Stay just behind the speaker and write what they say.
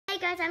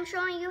guys, I'm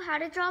showing you how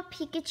to draw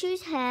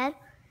Pikachu's head.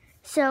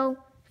 So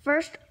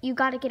first you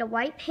got to get a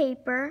white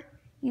paper,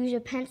 use a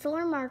pencil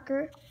or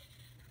marker.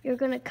 You're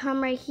going to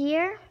come right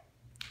here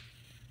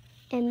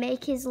and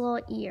make his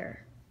little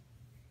ear.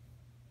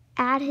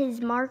 Add his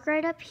mark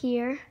right up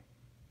here,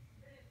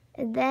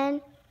 and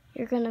then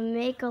you're going to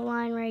make a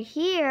line right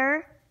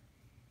here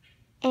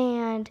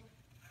and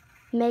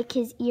make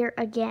his ear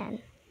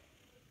again.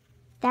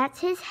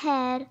 That's his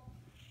head,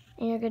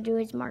 and you're going to do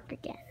his mark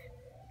again.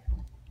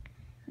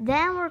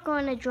 Then we're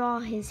going to draw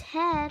his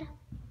head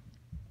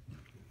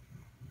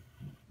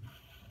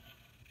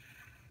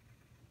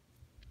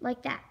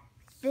like that.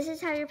 This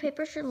is how your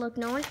paper should look.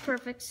 No one's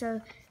perfect, so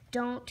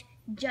don't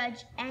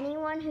judge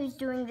anyone who's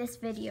doing this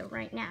video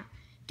right now.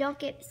 Don't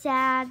get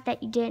sad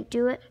that you didn't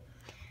do it.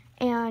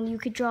 And you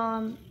could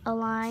draw a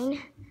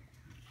line,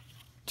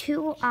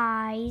 2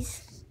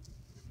 eyes,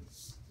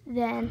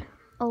 then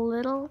a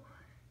little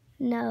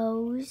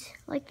nose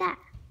like that.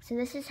 So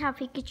this is how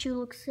Pikachu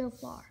looks so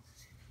far.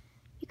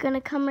 You're going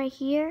to come right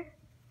here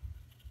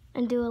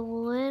and do a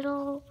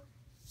little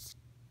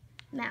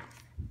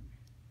mouth.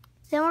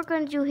 Then we're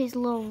going to do his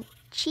little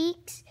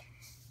cheeks.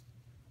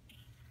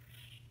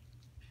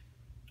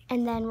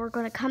 And then we're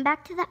going to come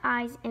back to the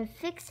eyes and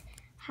fix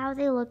how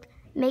they look.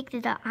 Make the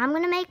dot. I'm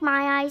going to make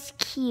my eyes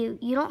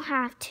cute. You don't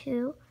have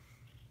to.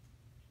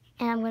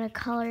 And I'm going to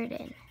color it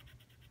in.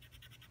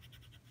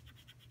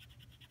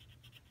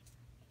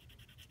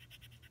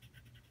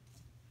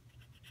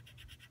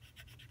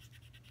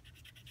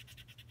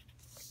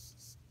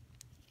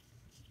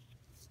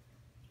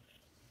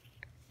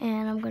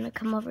 And I'm going to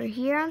come over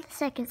here on the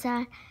second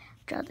side,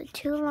 draw the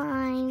 2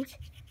 lines,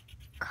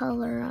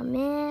 color them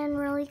in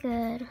really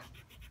good.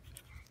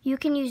 You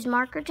can use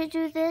marker to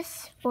do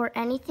this or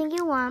anything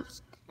you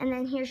want. And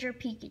then here's your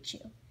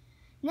Pikachu.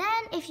 Then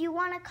if you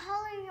want to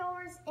color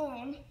yours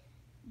in,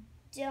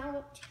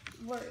 don't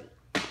worry.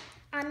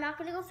 I'm not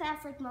going to go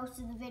fast like most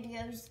of the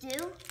videos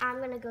do. I'm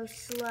going to go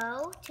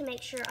slow to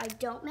make sure I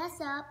don't mess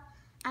up.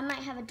 I might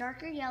have a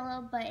darker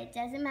yellow, but it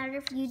doesn't matter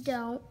if you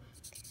don't.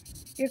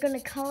 You're going to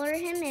color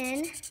him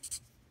in.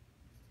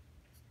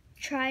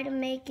 Try to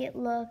make it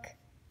look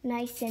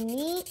nice and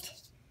neat.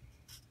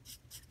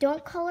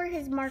 Don't color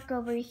his mark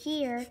over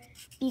here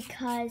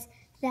because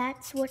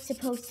that's what's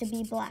supposed to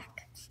be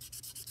black.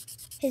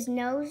 His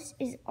nose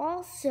is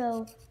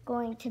also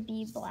going to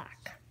be black.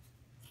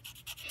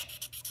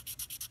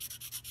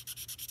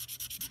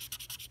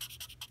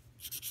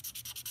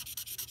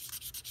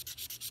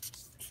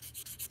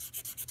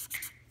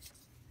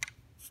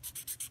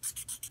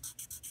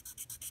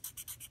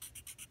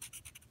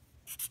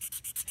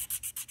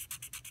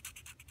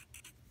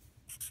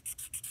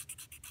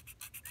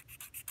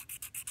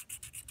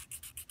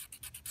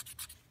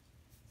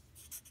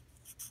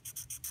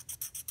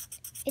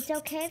 It's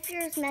okay if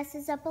yours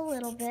messes up a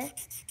little bit.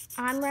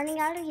 I'm running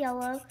out of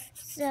yellow,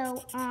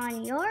 so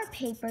on your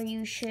paper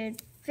you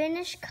should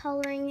finish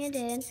coloring it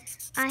in.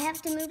 I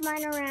have to move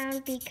mine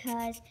around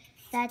because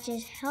that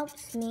just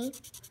helps me.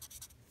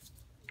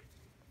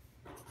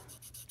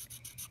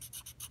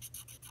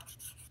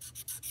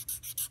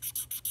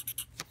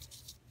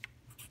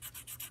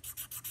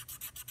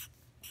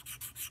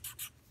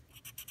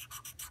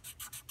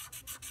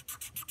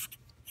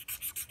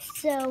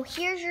 So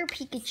here's your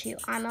Pikachu.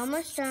 I'm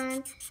almost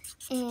done,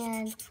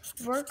 and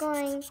we're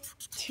going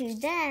to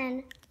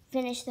then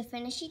finish the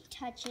finishing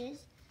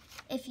touches.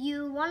 If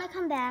you want to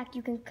come back,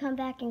 you can come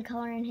back and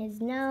color in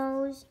his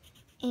nose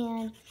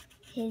and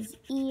his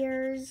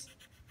ears.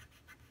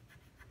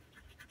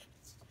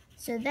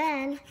 So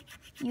then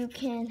you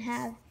can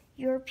have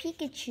your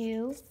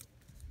Pikachu,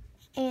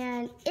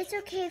 and it's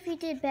okay if you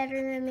did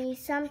better than me.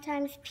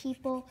 Sometimes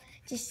people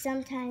just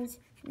sometimes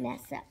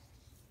mess up.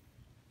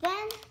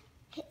 Then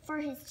for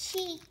his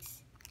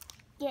cheeks,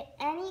 get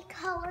any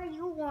color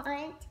you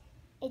want.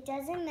 It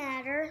doesn't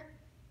matter.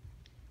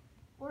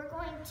 We're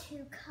going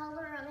to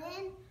color them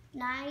in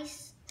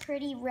nice,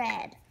 pretty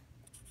red.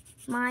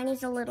 Mine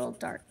is a little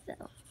dark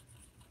though.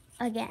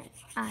 Again,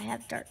 I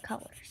have dark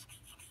colors.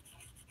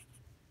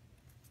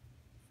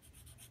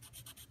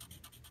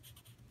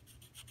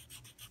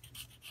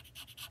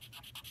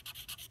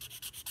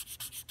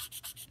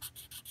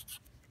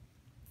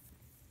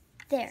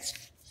 There,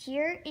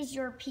 here is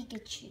your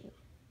Pikachu.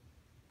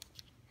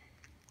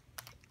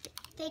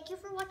 Thank you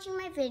for watching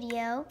my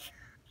video.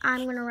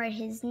 I'm gonna write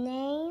his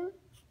name,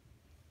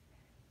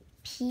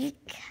 Pikachu.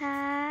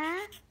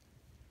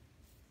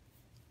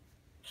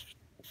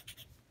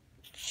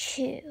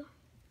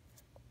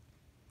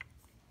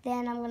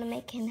 Then I'm gonna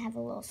make him have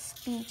a little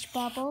speech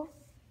bubble.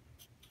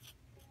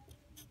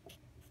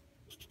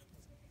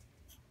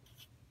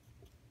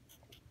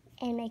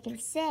 And make him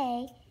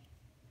say,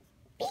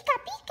 Pika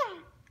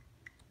Pika.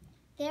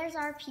 There's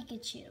our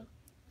Pikachu.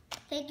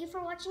 Thank you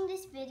for watching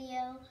this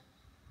video.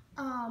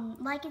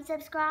 Like and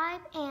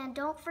subscribe, and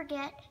don't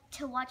forget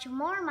to watch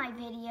more of my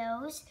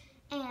videos.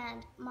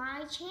 And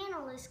my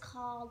channel is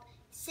called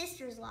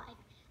Sister's Life.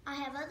 I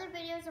have other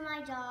videos of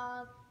my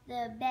dog,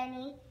 the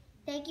Benny.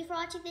 Thank you for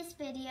watching this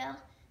video.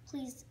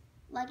 Please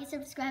like and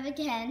subscribe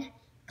again.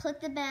 Click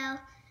the bell.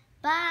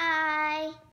 Bye.